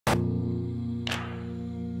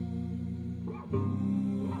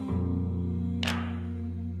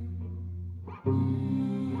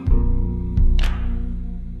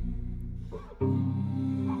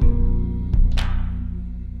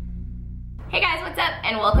Hey guys, what's up?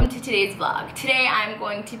 And welcome to today's vlog. Today I'm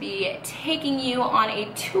going to be taking you on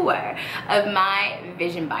a tour of my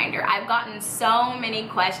vision binder. I've gotten so many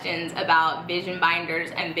questions about vision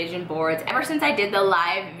binders and vision boards ever since I did the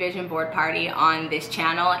live vision board party on this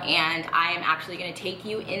channel, and I am actually going to take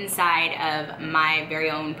you inside of my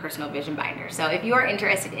very own personal vision binder. So if you are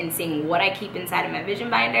interested in seeing what I keep inside of my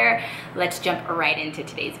vision binder, let's jump right into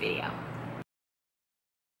today's video.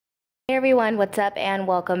 Hey everyone, what's up and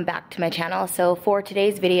welcome back to my channel. So for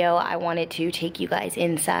today's video, I wanted to take you guys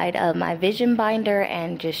inside of my vision binder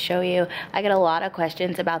and just show you. I get a lot of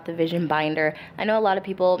questions about the vision binder. I know a lot of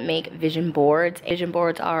people make vision boards. Vision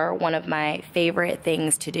boards are one of my favorite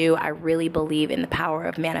things to do. I really believe in the power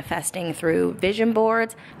of manifesting through vision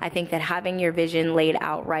boards. I think that having your vision laid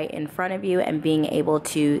out right in front of you and being able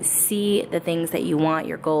to see the things that you want,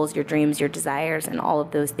 your goals, your dreams, your desires, and all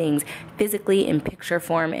of those things physically in picture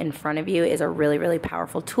form in front of you is a really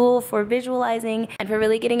powerful tool for visualizing and for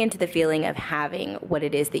really getting into the feeling of having what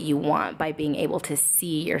it is that you want by being able to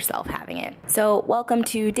see yourself having it. So welcome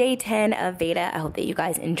to day 10 of Veda. I hope that you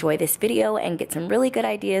guys enjoy this video and get some really good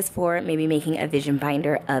ideas for maybe making a vision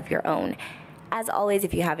binder of your own. As always,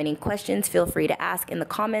 if you have any questions, feel free to ask in the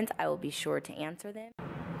comments. I will be sure to answer them.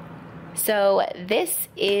 So this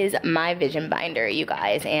is my vision binder, you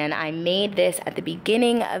guys, and I made this at the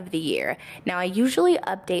beginning of the year. Now I usually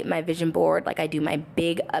update my vision board, like I do my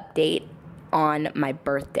big update on my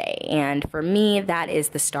birthday, and for me that is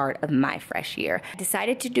the start of my fresh year. I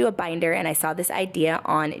decided to do a binder and I saw this idea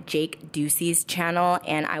on Jake Ducey's channel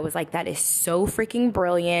and I was like, that is so freaking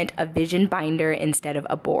brilliant, a vision binder instead of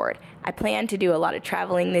a board. I plan to do a lot of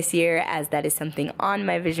traveling this year as that is something on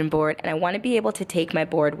my vision board, and I want to be able to take my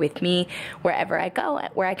board with me wherever I go,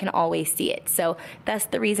 where I can always see it. So that's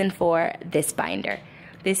the reason for this binder.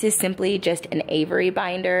 This is simply just an Avery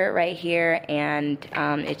binder right here, and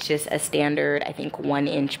it's just a standard, I think,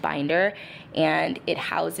 1-inch binder, and it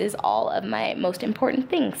houses all of my most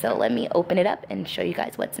important things. So let me open it up and show you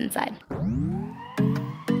guys what's inside.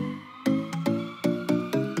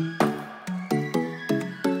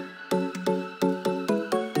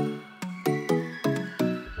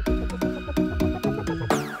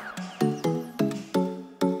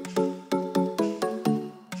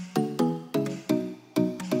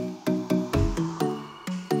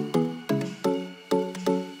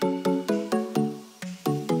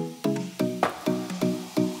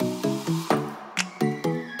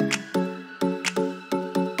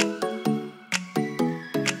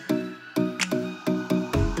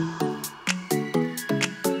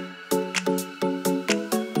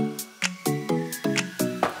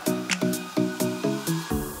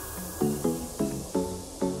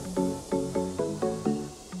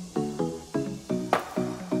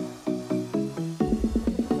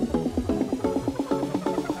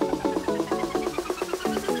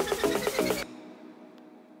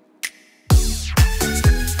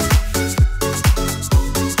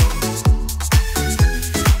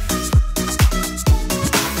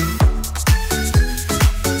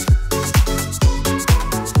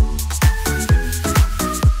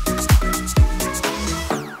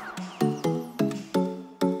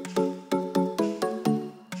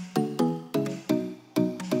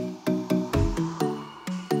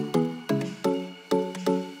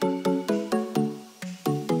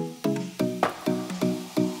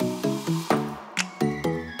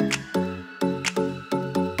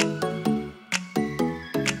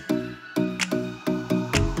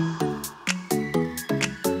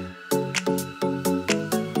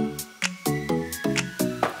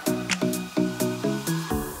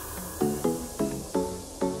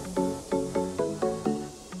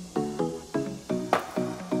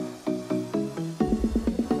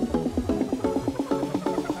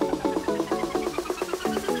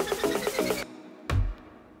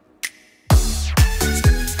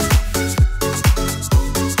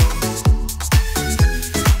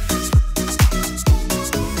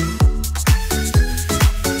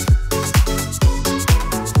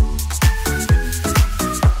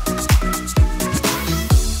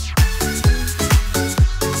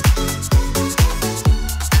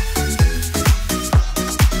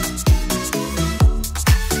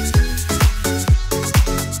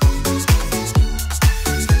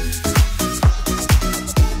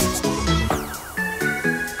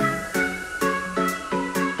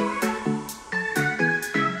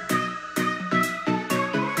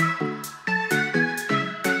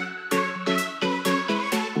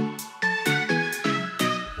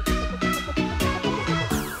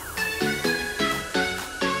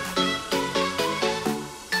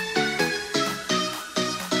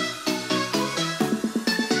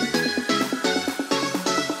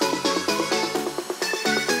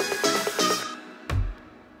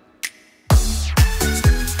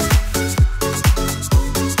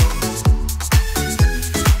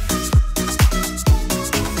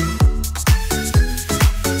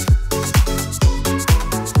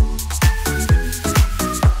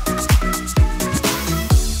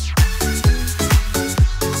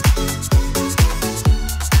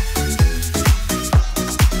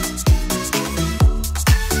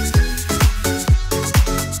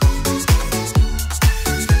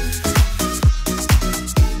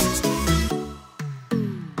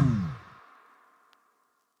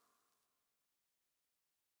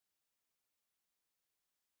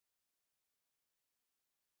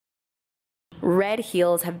 Red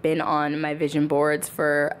heels have been on my vision boards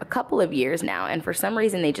for a couple of years now, and for some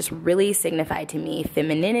reason they just really signify to me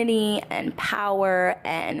femininity and power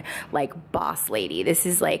and like boss lady. This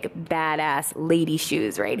is like badass lady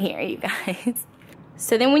shoes right here, you guys.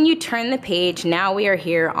 So then when you turn the page, now we are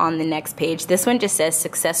here on the next page. This one just says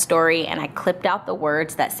success story, and I clipped out the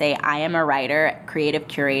words that say I am a writer, creative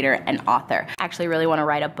curator, and author. I actually really want to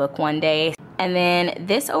write a book one day. And then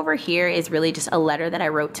this over here is really just a letter that I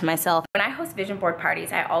wrote to myself. When I host vision board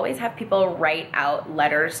parties, I always have people write out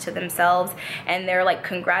letters to themselves, and they're like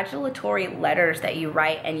congratulatory letters that you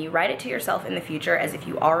write, and you write it to yourself in the future as if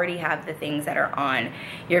you already have the things that are on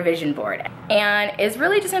your vision board. And it's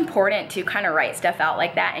really just important to kind of write stuff out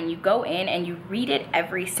like that, and you go in and you read it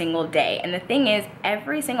every single day. And the thing is,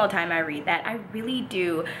 every single time I read that, I really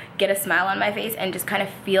do get a smile on my face and just kind of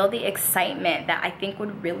feel the excitement that I think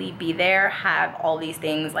would really be there have all these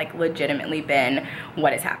things like legitimately been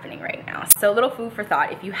what is happening right now. So a little food for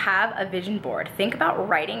thought: if you have a vision board, think about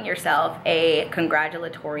writing yourself a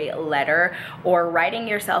congratulatory letter, or writing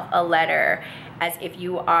yourself a letter as if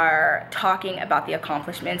you are talking about the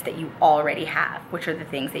accomplishments that you already have, which are the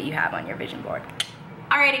things that you have on your vision board.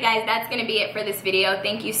 Alrighty guys, that's gonna be it for this video.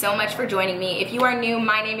 Thank you so much for joining me. If you are new,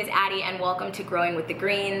 my name is Addie and welcome to Growing with the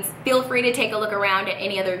Greens. Feel free to take a look around at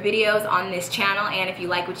any other videos on this channel, and if you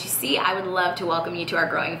like what you see, I would love to welcome you to our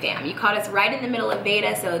growing fam. You caught us right in the middle of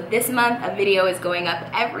beta, so this month a video is going up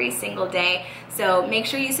every single day. So make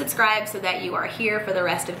sure you subscribe so that you are here for the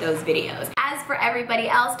rest of those videos. As for everybody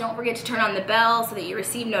else, don't forget to turn on the bell so that you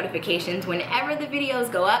receive notifications whenever the videos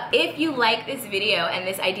go up. If you like this video and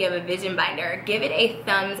this idea of a vision binder, give it a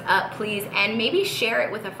thumbs up please, and maybe share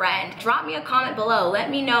it with a friend. Drop me a comment below. Let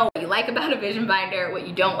me know what you like about a vision binder, what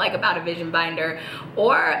you don't like about a vision binder,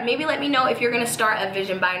 or maybe let me know if you're gonna start a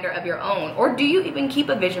vision binder of your own, or do you even keep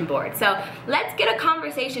a vision board? So let's get a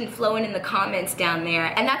conversation flowing in the comments down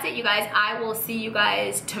there. And that's it, you guys. I will see you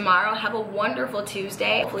guys tomorrow. Have a wonderful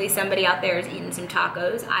Tuesday. Hopefully somebody out there is eating some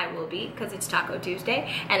tacos. I will be, because it's Taco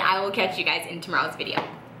Tuesday, and I will catch you guys in tomorrow's video.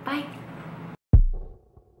 Bye.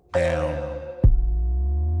 Down.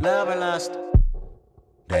 Love and lust.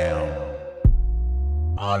 Down.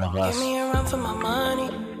 All of us. Give me a run for my money.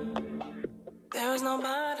 There is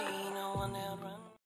nobody.